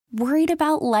Worried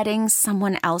about letting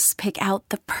someone else pick out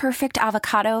the perfect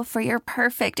avocado for your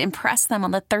perfect impress them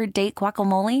on the third date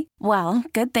guacamole? Well,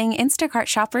 good thing Instacart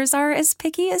shoppers are as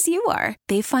picky as you are.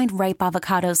 They find ripe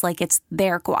avocados like it's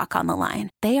their guac on the line.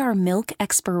 They are milk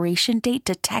expiration date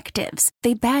detectives.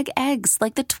 They bag eggs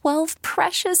like the 12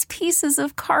 precious pieces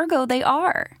of cargo they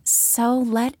are. So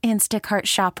let Instacart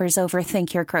shoppers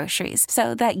overthink your groceries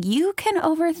so that you can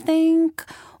overthink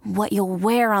what you'll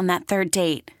wear on that third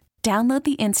date. Download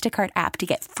the Instacart app to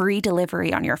get free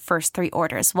delivery on your first 3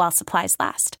 orders while supplies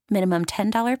last. Minimum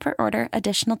 $10 per order.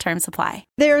 Additional terms apply.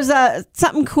 There's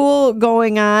something cool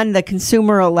going on, the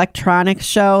Consumer Electronics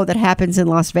Show that happens in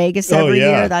Las Vegas every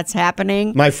year. That's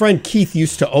happening. My friend Keith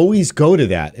used to always go to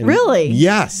that. And really?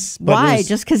 Yes. Why?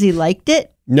 Just because he liked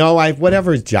it? No,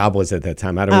 whatever his job was at that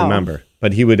time. I don't remember.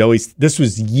 But he would always, this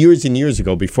was years and years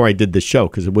ago before I did the show,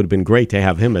 because it would have been great to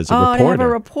have him as a reporter. To have a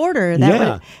reporter.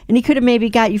 And he could have maybe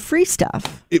got you free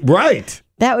stuff. Right.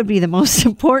 That would be the most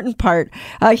important part.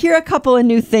 Here are a couple of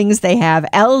new things they have.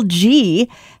 LG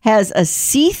has a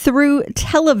see-through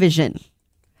television.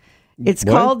 It's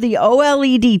called the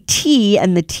OLED T,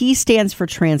 and the T stands for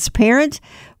transparent.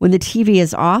 When the TV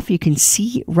is off, you can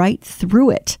see right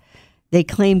through it. They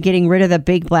claim getting rid of the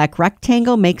big black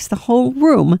rectangle makes the whole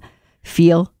room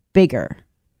feel bigger.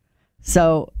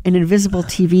 So an invisible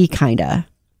TV kind of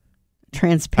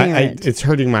transparent. It's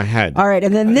hurting my head. All right.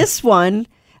 And then this one.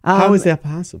 How is that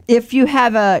possible? If you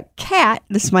have a cat,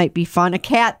 this might be fun. A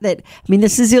cat that,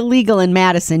 this is illegal in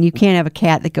Madison. You can't have a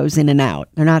cat that goes in and out.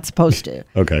 They're not supposed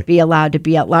to be allowed to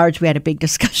be at large. We had a big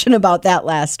discussion about that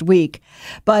last week.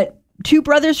 But 2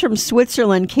 brothers from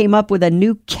Switzerland came up with a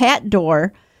new cat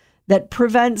door that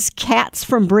prevents cats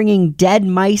from bringing dead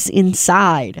mice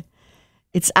inside.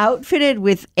 It's outfitted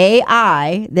with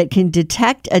AI that can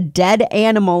detect a dead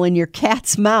animal in your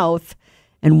cat's mouth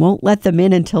and won't let them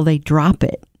in until they drop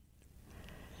it.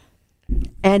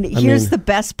 And here's the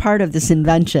best part of this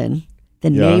invention. The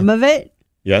name of it?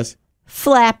 Yes.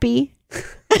 Flappy.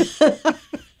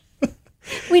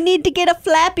 We need to get a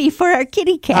Flappy for our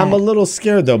kitty cat. I'm a little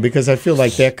scared, though, because I feel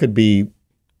like that could be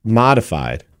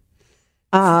modified.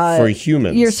 For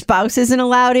humans. Your spouse isn't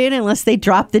allowed in unless they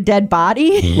drop the dead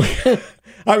body?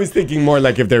 I was thinking more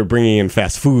like if they're bringing in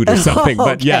fast food or something.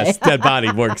 But yes, dead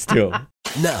body works too.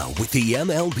 Now, with the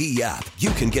MLB app, you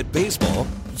can get baseball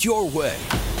your way.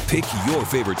 Pick your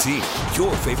favorite team,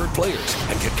 your favorite players,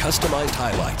 and get customized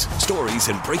highlights, stories,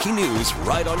 and breaking news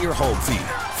right on your home feed.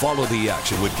 Follow the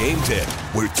action with Game 10,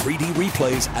 where 3D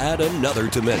replays add another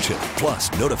dimension.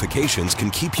 Plus, notifications can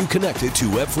keep you connected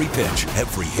to every pitch,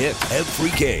 every hit, every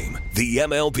game. The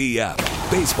MLB app.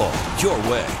 Baseball your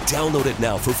way. Download it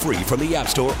now for free from the App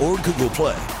Store or Google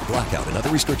Play. Blackout and other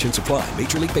restrictions apply.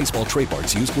 Major League Baseball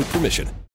trademarks used with permission.